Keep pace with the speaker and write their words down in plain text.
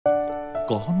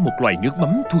có một loại nước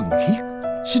mắm thuần khiết,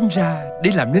 sinh ra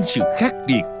để làm nên sự khác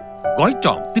biệt, gói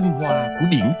trọn tinh hoa của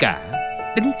biển cả,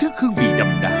 đánh thức hương vị đậm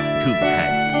đà thượng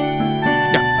hạng,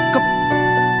 đẳng cấp,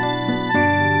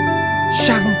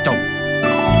 sang trọng,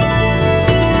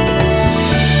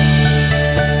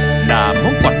 là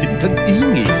món quà tình thân ý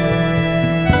nghĩa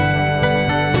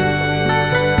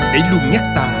để luôn nhắc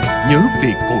ta nhớ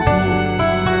về cội nguồn.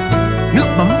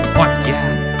 Nước mắm Hoàng gia,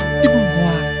 tinh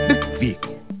hoa đất Việt.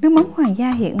 Nước mắm Hoàng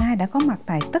gia hiện nay đã có mặt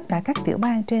tại tất cả các tiểu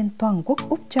bang trên toàn quốc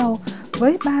Úc Châu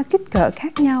với 3 kích cỡ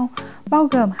khác nhau, bao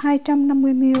gồm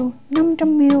 250ml,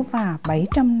 500ml và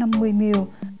 750ml.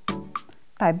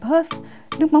 Tại Perth,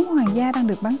 nước mắm Hoàng gia đang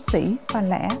được bán sỉ và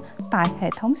lẻ tại hệ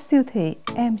thống siêu thị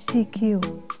MCQ.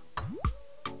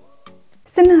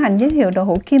 Xin hân hạnh giới thiệu đậu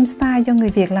hũ Kim Sa do người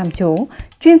Việt làm chủ,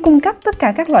 chuyên cung cấp tất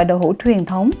cả các loại đậu hũ truyền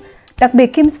thống. Đặc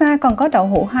biệt Kim Sa còn có đậu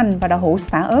hũ hành và đậu hũ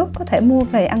xả ớt có thể mua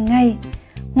về ăn ngay.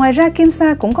 Ngoài ra Kim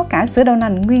Sa cũng có cả sữa đậu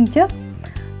nành nguyên chất.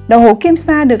 Đậu hũ Kim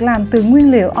Sa được làm từ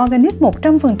nguyên liệu organic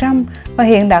 100% và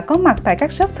hiện đã có mặt tại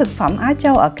các shop thực phẩm Á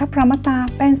Châu ở Cabramatta,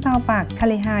 Pensau và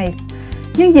Cali Heights.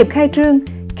 Nhân dịp khai trương,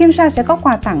 Kim Sa sẽ có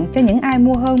quà tặng cho những ai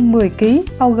mua hơn 10 kg,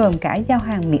 bao gồm cả giao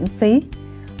hàng miễn phí.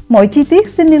 Mọi chi tiết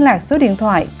xin liên lạc số điện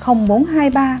thoại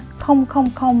 0423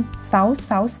 000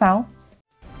 666.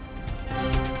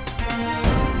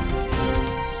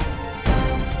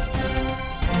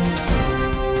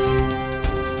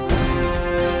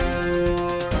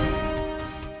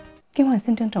 Kim Hoàng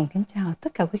xin trân trọng kính chào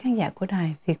tất cả quý khán giả của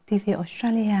đài Viet TV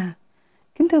Australia.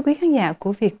 Kính thưa quý khán giả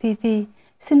của Viet TV,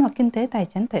 sinh hoạt kinh tế tài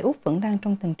chính tại Úc vẫn đang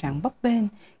trong tình trạng bấp bênh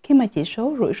khi mà chỉ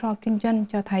số rủi ro kinh doanh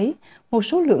cho thấy một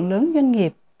số lượng lớn doanh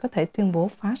nghiệp có thể tuyên bố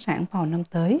phá sản vào năm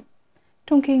tới.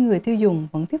 Trong khi người tiêu dùng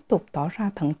vẫn tiếp tục tỏ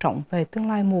ra thận trọng về tương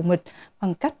lai mù mịt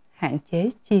bằng cách hạn chế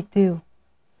chi tiêu.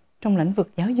 Trong lĩnh vực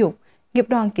giáo dục, nghiệp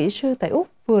đoàn kỹ sư tại Úc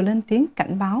vừa lên tiếng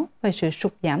cảnh báo về sự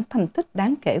sụt giảm thành tích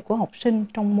đáng kể của học sinh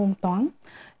trong môn toán.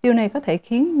 Điều này có thể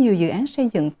khiến nhiều dự án xây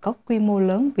dựng có quy mô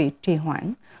lớn bị trì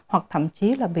hoãn hoặc thậm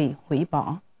chí là bị hủy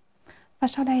bỏ. Và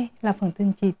sau đây là phần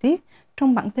tin chi tiết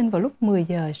trong bản tin vào lúc 10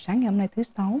 giờ sáng ngày hôm nay thứ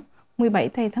Sáu, 17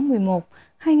 tây tháng 11,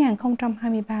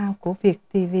 2023 của Viet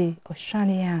TV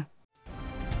Australia.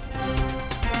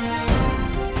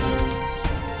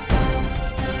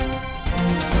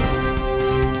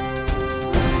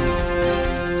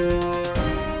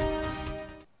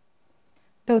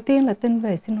 Đầu tiên là tin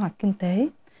về sinh hoạt kinh tế.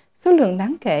 Số lượng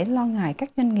đáng kể lo ngại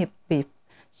các doanh nghiệp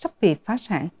sắp bị phá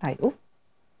sản tại Úc.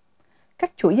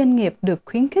 Các chủ doanh nghiệp được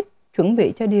khuyến khích chuẩn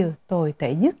bị cho điều tồi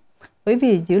tệ nhất, bởi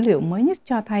vì dữ liệu mới nhất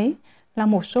cho thấy là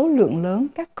một số lượng lớn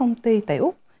các công ty tại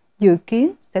Úc dự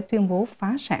kiến sẽ tuyên bố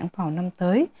phá sản vào năm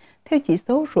tới, theo chỉ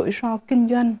số rủi ro kinh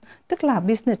doanh, tức là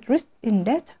Business Risk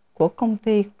Index của công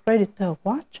ty Creditor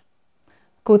Watch.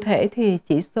 Cụ thể thì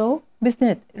chỉ số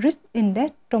Business Risk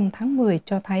Index trong tháng 10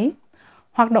 cho thấy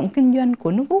hoạt động kinh doanh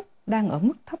của nước Úc đang ở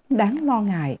mức thấp đáng lo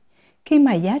ngại, khi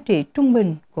mà giá trị trung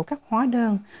bình của các hóa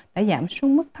đơn đã giảm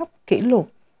xuống mức thấp kỷ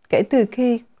lục kể từ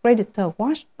khi Creditor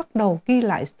Watch bắt đầu ghi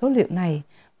lại số liệu này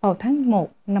vào tháng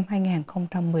 1 năm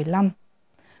 2015.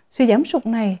 Sự giảm sút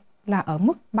này là ở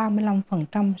mức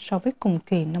 35% so với cùng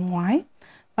kỳ năm ngoái,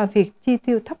 và việc chi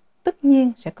tiêu thấp tất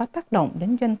nhiên sẽ có tác động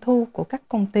đến doanh thu của các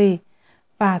công ty,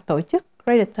 và tổ chức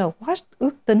Creditor Watch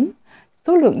ước tính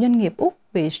số lượng doanh nghiệp Úc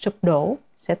bị sụp đổ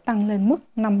sẽ tăng lên mức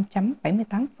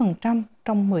 5.78%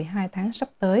 trong 12 tháng sắp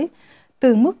tới,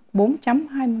 từ mức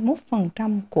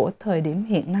 4.21% của thời điểm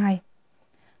hiện nay.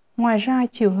 Ngoài ra,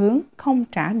 chiều hướng không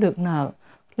trả được nợ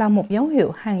là một dấu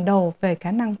hiệu hàng đầu về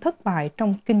khả năng thất bại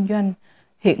trong kinh doanh,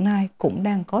 hiện nay cũng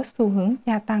đang có xu hướng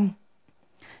gia tăng.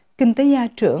 Kinh tế gia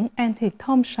trưởng Anthony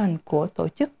Thompson của tổ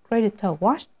chức Creditor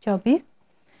Watch cho biết,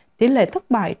 tỷ lệ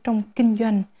thất bại trong kinh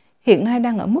doanh hiện nay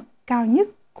đang ở mức cao nhất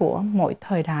của mọi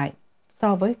thời đại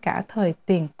so với cả thời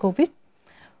tiền Covid.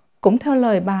 Cũng theo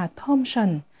lời bà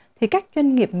Thompson, thì các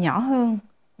doanh nghiệp nhỏ hơn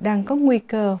đang có nguy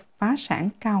cơ phá sản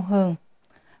cao hơn.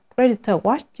 Creditor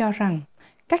Watch cho rằng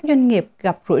các doanh nghiệp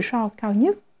gặp rủi ro cao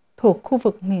nhất thuộc khu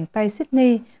vực miền Tây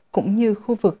Sydney cũng như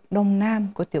khu vực Đông Nam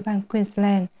của tiểu bang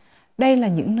Queensland. Đây là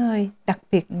những nơi đặc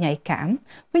biệt nhạy cảm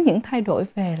với những thay đổi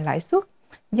về lãi suất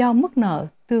do mức nợ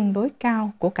tương đối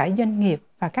cao của cả doanh nghiệp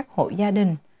và các hộ gia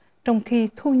đình, trong khi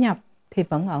thu nhập thì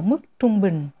vẫn ở mức trung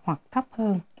bình hoặc thấp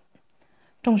hơn.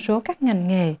 Trong số các ngành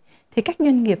nghề thì các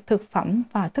doanh nghiệp thực phẩm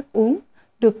và thức uống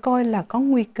được coi là có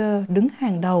nguy cơ đứng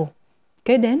hàng đầu.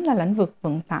 Kế đến là lĩnh vực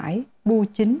vận tải, bưu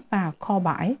chính và kho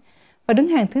bãi. Và đứng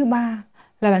hàng thứ ba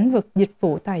là lĩnh vực dịch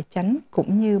vụ tài chính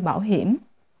cũng như bảo hiểm.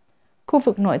 Khu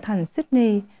vực nội thành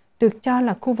Sydney được cho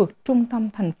là khu vực trung tâm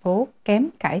thành phố kém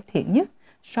cải thiện nhất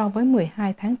so với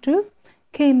 12 tháng trước,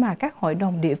 khi mà các hội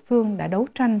đồng địa phương đã đấu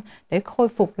tranh để khôi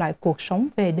phục lại cuộc sống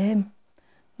về đêm.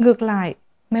 Ngược lại,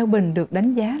 Melbourne được đánh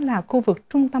giá là khu vực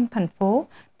trung tâm thành phố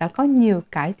đã có nhiều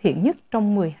cải thiện nhất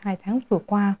trong 12 tháng vừa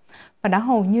qua và đã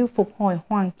hầu như phục hồi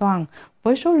hoàn toàn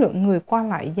với số lượng người qua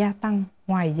lại gia tăng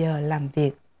ngoài giờ làm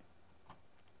việc.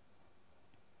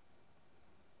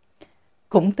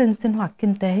 Cũng tin sinh hoạt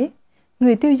kinh tế,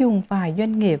 người tiêu dùng và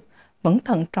doanh nghiệp vẫn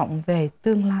thận trọng về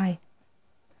tương lai.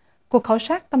 Cuộc khảo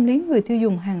sát tâm lý người tiêu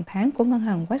dùng hàng tháng của ngân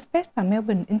hàng Westpac và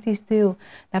Melbourne Institute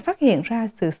đã phát hiện ra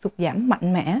sự sụt giảm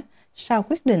mạnh mẽ sau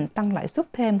quyết định tăng lãi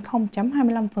suất thêm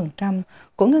 0,25%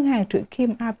 của ngân hàng trưởng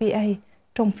Kim RBA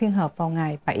trong phiên họp vào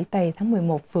ngày 7 tây tháng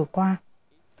 11 vừa qua.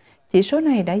 Chỉ số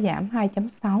này đã giảm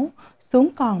 2,6 xuống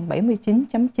còn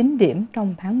 79,9 điểm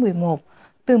trong tháng 11,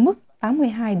 từ mức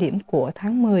 82 điểm của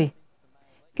tháng 10.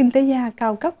 Kinh tế gia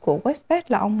cao cấp của Westpac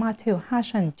là ông Matthew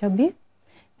Hassan cho biết,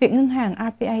 việc ngân hàng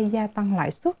RBA gia tăng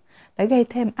lãi suất đã gây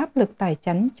thêm áp lực tài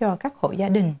chính cho các hộ gia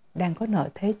đình đang có nợ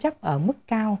thế chấp ở mức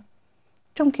cao.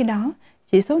 Trong khi đó,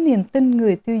 chỉ số niềm tin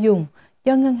người tiêu dùng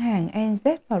do ngân hàng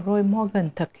ANZ và Roy Morgan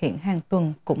thực hiện hàng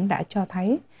tuần cũng đã cho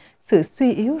thấy sự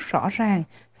suy yếu rõ ràng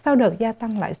sau đợt gia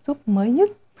tăng lãi suất mới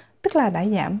nhất, tức là đã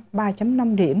giảm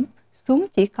 3,5 điểm xuống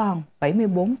chỉ còn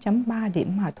 74,3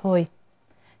 điểm mà thôi.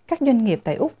 Các doanh nghiệp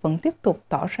tại Úc vẫn tiếp tục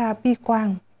tỏ ra bi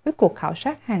quan với cuộc khảo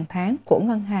sát hàng tháng của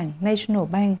ngân hàng National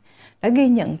Bank đã ghi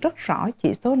nhận rất rõ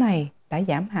chỉ số này đã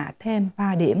giảm hạ thêm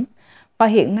 3 điểm và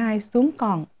hiện nay xuống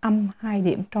còn âm 2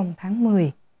 điểm trong tháng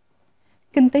 10.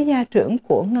 Kinh tế gia trưởng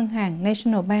của ngân hàng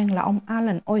National Bank là ông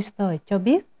Alan Oyster cho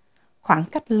biết, khoảng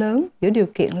cách lớn giữa điều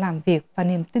kiện làm việc và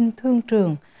niềm tin thương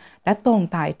trường đã tồn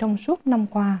tại trong suốt năm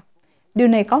qua. Điều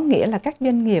này có nghĩa là các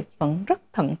doanh nghiệp vẫn rất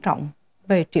thận trọng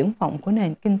về triển vọng của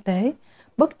nền kinh tế,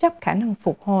 bất chấp khả năng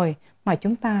phục hồi mà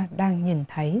chúng ta đang nhìn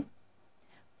thấy.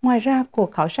 Ngoài ra,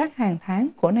 cuộc khảo sát hàng tháng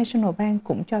của National Bank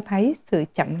cũng cho thấy sự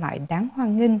chậm lại đáng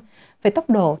hoan nghênh về tốc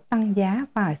độ tăng giá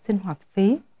và sinh hoạt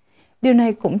phí. Điều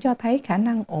này cũng cho thấy khả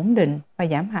năng ổn định và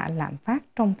giảm hạ lạm phát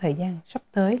trong thời gian sắp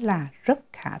tới là rất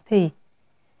khả thi.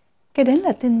 Kế đến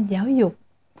là tin giáo dục.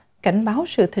 Cảnh báo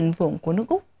sự thịnh vượng của nước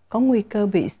Úc có nguy cơ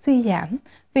bị suy giảm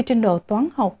vì trình độ toán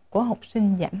học của học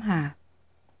sinh giảm hạ.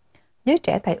 Giới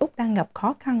trẻ tại Úc đang gặp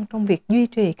khó khăn trong việc duy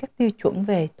trì các tiêu chuẩn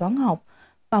về toán học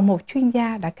và một chuyên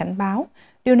gia đã cảnh báo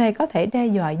điều này có thể đe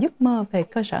dọa giấc mơ về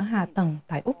cơ sở hạ tầng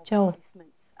tại Úc Châu.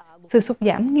 Sự sụt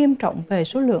giảm nghiêm trọng về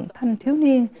số lượng thanh thiếu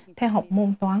niên theo học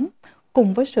môn toán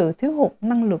cùng với sự thiếu hụt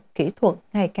năng lực kỹ thuật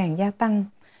ngày càng gia tăng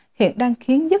hiện đang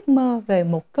khiến giấc mơ về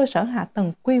một cơ sở hạ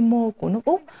tầng quy mô của nước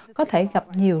Úc có thể gặp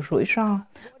nhiều rủi ro,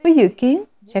 với dự kiến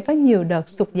sẽ có nhiều đợt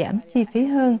sụt giảm chi phí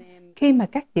hơn khi mà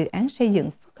các dự án xây dựng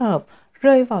phức hợp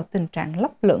rơi vào tình trạng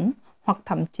lấp lửng hoặc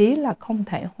thậm chí là không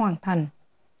thể hoàn thành.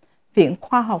 Viện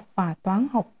Khoa học và Toán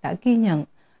học đã ghi nhận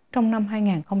trong năm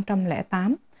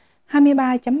 2008,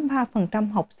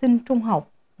 23,3% học sinh trung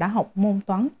học đã học môn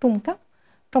toán trung cấp,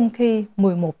 trong khi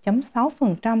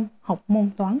 11,6% học môn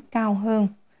toán cao hơn.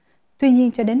 Tuy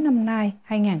nhiên, cho đến năm nay,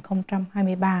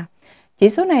 2023, chỉ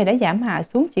số này đã giảm hạ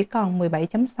xuống chỉ còn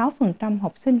 17,6%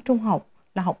 học sinh trung học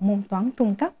là học môn toán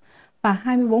trung cấp và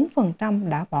 24%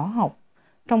 đã bỏ học,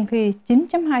 trong khi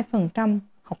 9,2%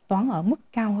 học toán ở mức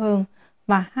cao hơn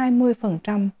và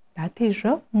 20% đã thi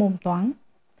rớt môn toán.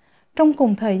 Trong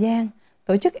cùng thời gian,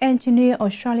 tổ chức Engineer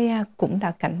Australia cũng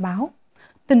đã cảnh báo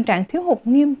tình trạng thiếu hụt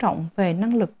nghiêm trọng về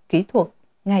năng lực kỹ thuật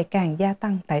ngày càng gia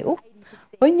tăng tại Úc,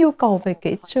 với nhu cầu về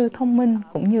kỹ sư thông minh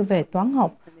cũng như về toán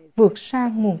học vượt xa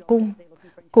nguồn cung.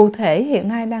 Cụ thể, hiện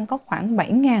nay đang có khoảng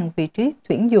 7.000 vị trí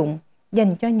tuyển dụng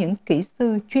dành cho những kỹ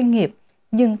sư chuyên nghiệp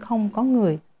nhưng không có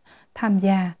người tham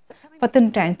gia, và tình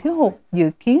trạng thiếu hụt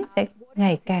dự kiến sẽ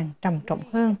ngày càng trầm trọng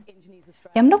hơn.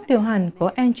 Giám đốc điều hành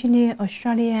của Engineer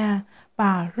Australia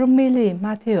bà Rumili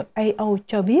Matthew AO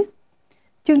cho biết,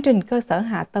 chương trình cơ sở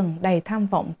hạ tầng đầy tham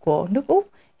vọng của nước Úc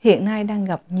hiện nay đang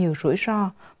gặp nhiều rủi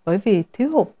ro bởi vì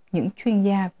thiếu hụt những chuyên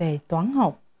gia về toán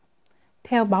học.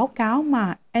 Theo báo cáo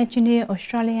mà Engineer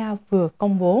Australia vừa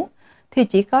công bố, thì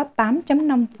chỉ có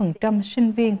 8,5%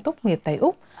 sinh viên tốt nghiệp tại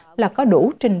Úc là có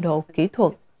đủ trình độ kỹ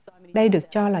thuật. Đây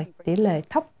được cho là tỷ lệ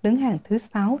thấp đứng hàng thứ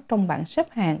 6 trong bảng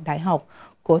xếp hạng đại học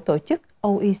của tổ chức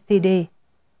OECD.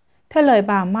 Theo lời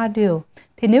bà Matthew,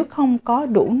 thì nếu không có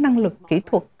đủ năng lực kỹ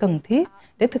thuật cần thiết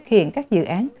để thực hiện các dự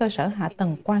án cơ sở hạ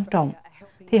tầng quan trọng,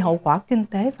 thì hậu quả kinh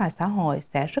tế và xã hội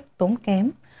sẽ rất tốn kém,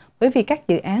 bởi vì các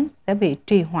dự án sẽ bị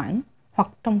trì hoãn hoặc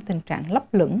trong tình trạng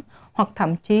lấp lửng hoặc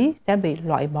thậm chí sẽ bị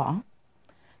loại bỏ.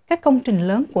 Các công trình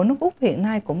lớn của nước Úc hiện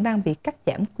nay cũng đang bị cắt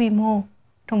giảm quy mô,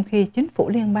 trong khi chính phủ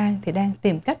liên bang thì đang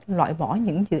tìm cách loại bỏ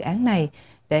những dự án này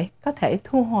để có thể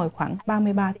thu hồi khoảng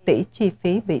 33 tỷ chi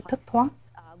phí bị thất thoát.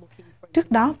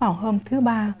 Trước đó vào hôm thứ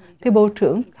Ba, thì Bộ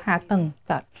trưởng Hạ tầng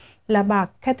là bà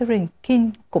Catherine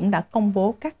King cũng đã công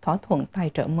bố các thỏa thuận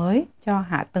tài trợ mới cho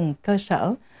hạ tầng cơ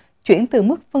sở, chuyển từ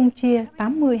mức phân chia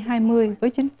 80-20 với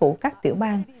chính phủ các tiểu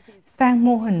bang sang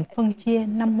mô hình phân chia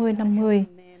 50-50,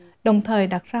 đồng thời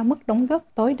đặt ra mức đóng góp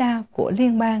tối đa của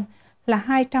liên bang là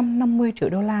 250 triệu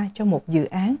đô la cho một dự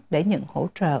án để nhận hỗ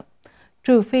trợ,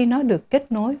 trừ phi nó được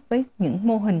kết nối với những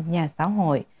mô hình nhà xã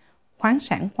hội, khoáng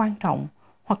sản quan trọng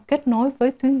hoặc kết nối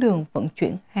với tuyến đường vận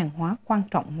chuyển hàng hóa quan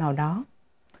trọng nào đó.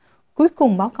 Cuối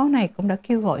cùng, báo cáo này cũng đã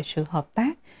kêu gọi sự hợp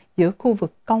tác giữa khu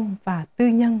vực công và tư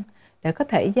nhân để có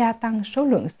thể gia tăng số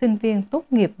lượng sinh viên tốt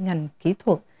nghiệp ngành kỹ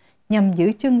thuật nhằm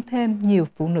giữ chân thêm nhiều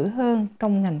phụ nữ hơn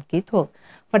trong ngành kỹ thuật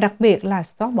và đặc biệt là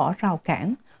xóa bỏ rào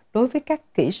cản đối với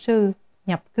các kỹ sư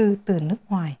nhập cư từ nước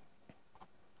ngoài.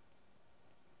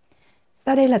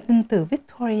 Sau đây là tin từ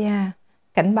Victoria,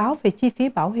 cảnh báo về chi phí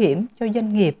bảo hiểm cho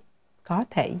doanh nghiệp có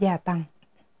thể gia tăng.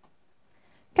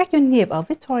 Các doanh nghiệp ở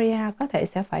Victoria có thể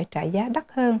sẽ phải trả giá đắt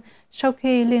hơn sau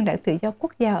khi Liên đảng Tự do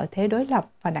Quốc gia ở thế đối lập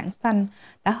và Đảng Xanh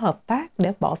đã hợp tác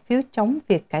để bỏ phiếu chống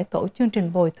việc cải tổ chương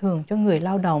trình bồi thường cho người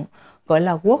lao động gọi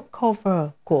là Work Cover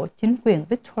của chính quyền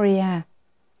Victoria.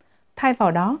 Thay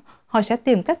vào đó, họ sẽ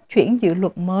tìm cách chuyển dự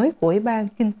luật mới của Ủy ban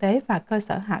Kinh tế và Cơ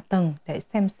sở Hạ tầng để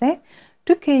xem xét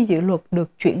trước khi dự luật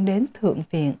được chuyển đến Thượng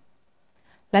viện.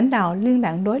 Lãnh đạo Liên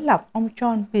đảng đối lập ông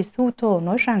John Pisuto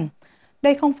nói rằng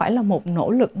đây không phải là một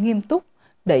nỗ lực nghiêm túc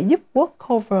để giúp Work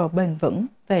Cover bền vững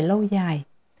về lâu dài.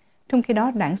 Trong khi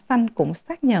đó, Đảng Xanh cũng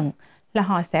xác nhận là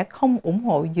họ sẽ không ủng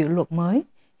hộ dự luật mới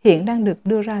hiện đang được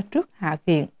đưa ra trước Hạ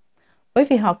viện, bởi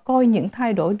vì họ coi những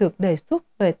thay đổi được đề xuất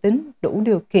về tính đủ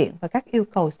điều kiện và các yêu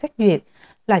cầu xét duyệt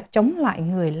là chống lại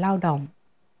người lao động.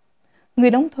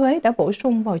 Người đóng thuế đã bổ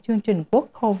sung vào chương trình Work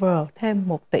Cover thêm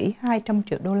 1 tỷ 200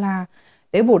 triệu đô la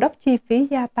để bù đắp chi phí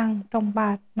gia tăng trong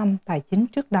 3 năm tài chính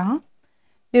trước đó.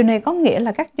 Điều này có nghĩa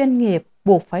là các doanh nghiệp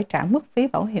buộc phải trả mức phí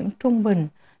bảo hiểm trung bình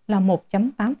là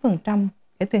 1.8%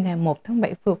 kể từ ngày 1 tháng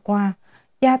 7 vừa qua,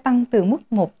 gia tăng từ mức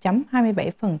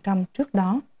 1.27% trước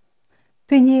đó.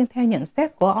 Tuy nhiên, theo nhận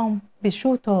xét của ông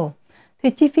Pisuto, thì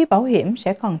chi phí bảo hiểm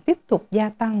sẽ còn tiếp tục gia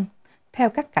tăng theo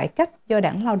các cải cách do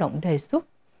Đảng Lao động đề xuất,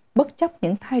 bất chấp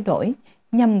những thay đổi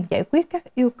nhằm giải quyết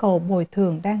các yêu cầu bồi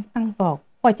thường đang tăng vọt,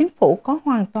 và chính phủ có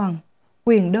hoàn toàn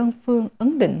quyền đơn phương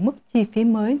ấn định mức chi phí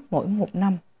mới mỗi 1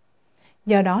 năm.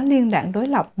 Do đó, Liên đảng đối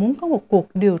lập muốn có một cuộc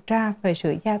điều tra về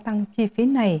sự gia tăng chi phí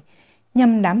này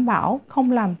nhằm đảm bảo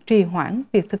không làm trì hoãn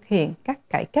việc thực hiện các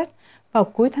cải cách vào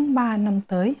cuối tháng 3 năm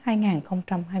tới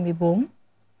 2024.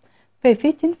 Về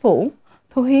phía chính phủ,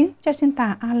 Thủ hiến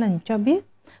Jacinta Allen cho biết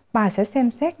bà sẽ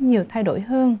xem xét nhiều thay đổi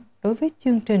hơn đối với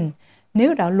chương trình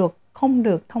nếu đạo luật không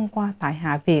được thông qua tại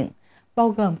Hạ viện, bao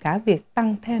gồm cả việc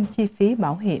tăng thêm chi phí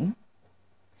bảo hiểm.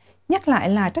 Nhắc lại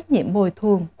là trách nhiệm bồi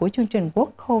thường của chương trình Work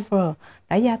Cover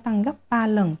đã gia tăng gấp 3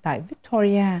 lần tại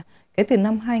Victoria kể từ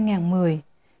năm 2010,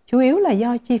 chủ yếu là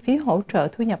do chi phí hỗ trợ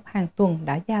thu nhập hàng tuần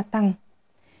đã gia tăng.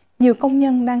 Nhiều công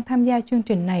nhân đang tham gia chương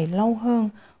trình này lâu hơn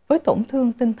với tổn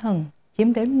thương tinh thần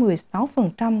chiếm đến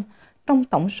 16% trong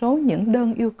tổng số những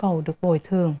đơn yêu cầu được bồi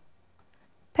thường.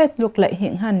 Theo luật lệ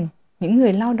hiện hành, những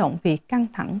người lao động bị căng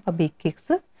thẳng và bị kiệt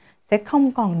sức sẽ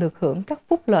không còn được hưởng các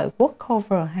phúc lợi Work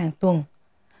Cover hàng tuần.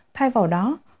 Thay vào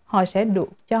đó, họ sẽ được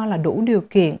cho là đủ điều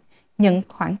kiện nhận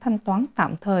khoản thanh toán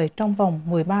tạm thời trong vòng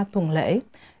 13 tuần lễ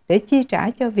để chi trả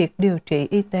cho việc điều trị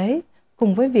y tế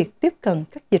cùng với việc tiếp cận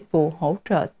các dịch vụ hỗ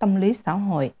trợ tâm lý xã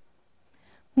hội.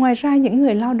 Ngoài ra, những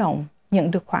người lao động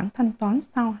nhận được khoản thanh toán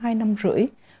sau 2 năm rưỡi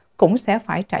cũng sẽ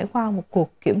phải trải qua một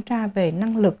cuộc kiểm tra về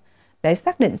năng lực để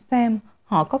xác định xem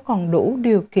họ có còn đủ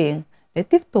điều kiện để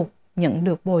tiếp tục nhận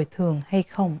được bồi thường hay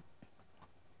không.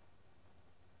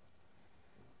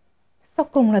 Sau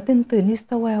cùng là tin từ New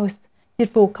South Wales,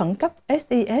 dịch vụ khẩn cấp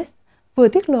SES vừa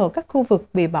tiết lộ các khu vực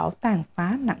bị bão tàn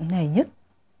phá nặng nề nhất.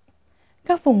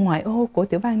 Các vùng ngoại ô của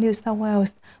tiểu bang New South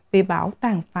Wales bị bão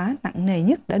tàn phá nặng nề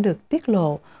nhất đã được tiết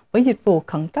lộ bởi dịch vụ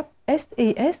khẩn cấp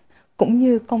SES cũng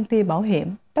như công ty bảo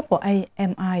hiểm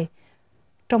AAMI.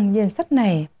 Trong danh sách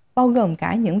này bao gồm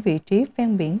cả những vị trí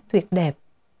ven biển tuyệt đẹp.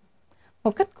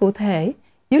 Một cách cụ thể,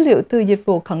 dữ liệu từ dịch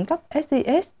vụ khẩn cấp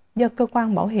SES do cơ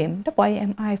quan bảo hiểm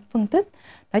AAMI phân tích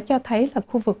đã cho thấy là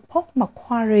khu vực Port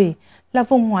Macquarie là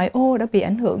vùng ngoại ô đã bị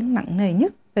ảnh hưởng nặng nề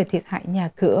nhất về thiệt hại nhà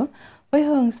cửa, với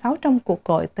hơn 600 cuộc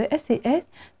gọi tới SES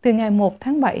từ ngày 1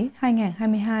 tháng 7,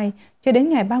 2022 cho đến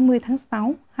ngày 30 tháng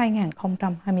 6,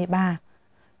 2023.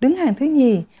 Đứng hàng thứ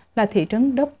nhì là thị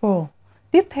trấn Double,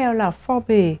 tiếp theo là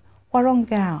Forby,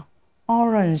 Warragul,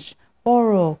 Orange,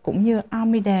 Borough cũng như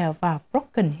Armidale và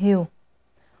Broken Hill.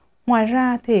 Ngoài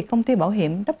ra, thì công ty bảo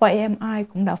hiểm WAMI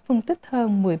cũng đã phân tích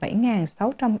hơn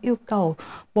 17.600 yêu cầu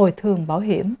bồi thường bảo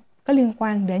hiểm có liên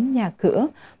quan đến nhà cửa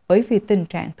bởi vì tình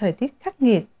trạng thời tiết khắc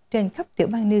nghiệt trên khắp tiểu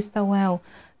bang New South Wales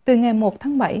từ ngày 1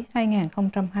 tháng 7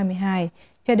 2022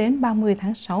 cho đến 30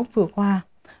 tháng 6 vừa qua,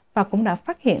 và cũng đã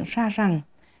phát hiện ra rằng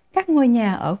các ngôi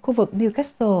nhà ở khu vực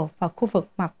Newcastle và khu vực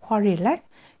Macquarie Lake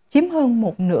chiếm hơn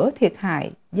một nửa thiệt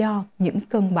hại do những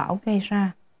cơn bão gây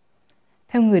ra.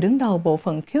 Theo người đứng đầu bộ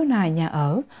phận khiếu nại nhà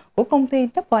ở của công ty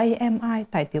WAMI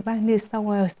tại tiểu bang New South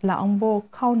Wales là ông Paul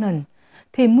Conan,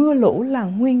 thì mưa lũ là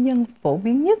nguyên nhân phổ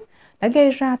biến nhất đã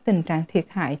gây ra tình trạng thiệt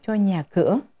hại cho nhà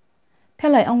cửa.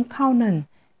 Theo lời ông Conan,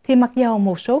 thì mặc dầu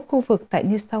một số khu vực tại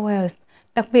New South Wales,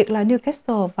 đặc biệt là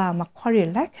Newcastle và Macquarie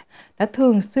Lake, đã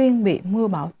thường xuyên bị mưa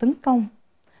bão tấn công,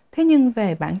 thế nhưng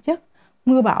về bản chất,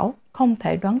 mưa bão không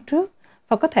thể đoán trước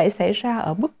và có thể xảy ra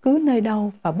ở bất cứ nơi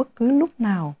đâu và bất cứ lúc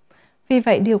nào. Vì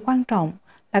vậy, điều quan trọng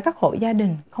là các hộ gia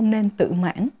đình không nên tự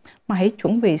mãn mà hãy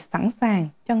chuẩn bị sẵn sàng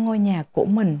cho ngôi nhà của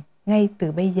mình ngay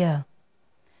từ bây giờ.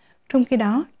 Trong khi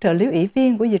đó, trợ lý ủy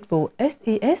viên của dịch vụ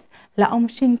SES là ông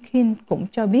Shin cũng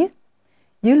cho biết,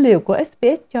 dữ liệu của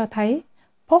SBS cho thấy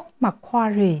Port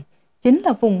Macquarie chính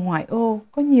là vùng ngoại ô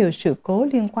có nhiều sự cố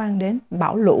liên quan đến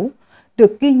bão lũ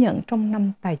được ghi nhận trong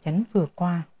năm tài chánh vừa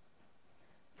qua.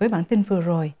 Với bản tin vừa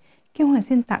rồi, Kim Hoàng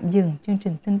xin tạm dừng chương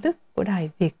trình tin tức của đài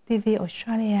Viet TV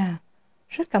Australia.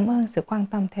 Rất cảm ơn sự quan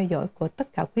tâm theo dõi của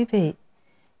tất cả quý vị.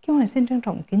 Kim Hoàng xin trân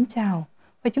trọng kính chào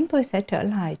và chúng tôi sẽ trở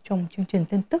lại trong chương trình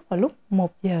tin tức vào lúc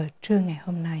 1 giờ trưa ngày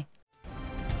hôm nay.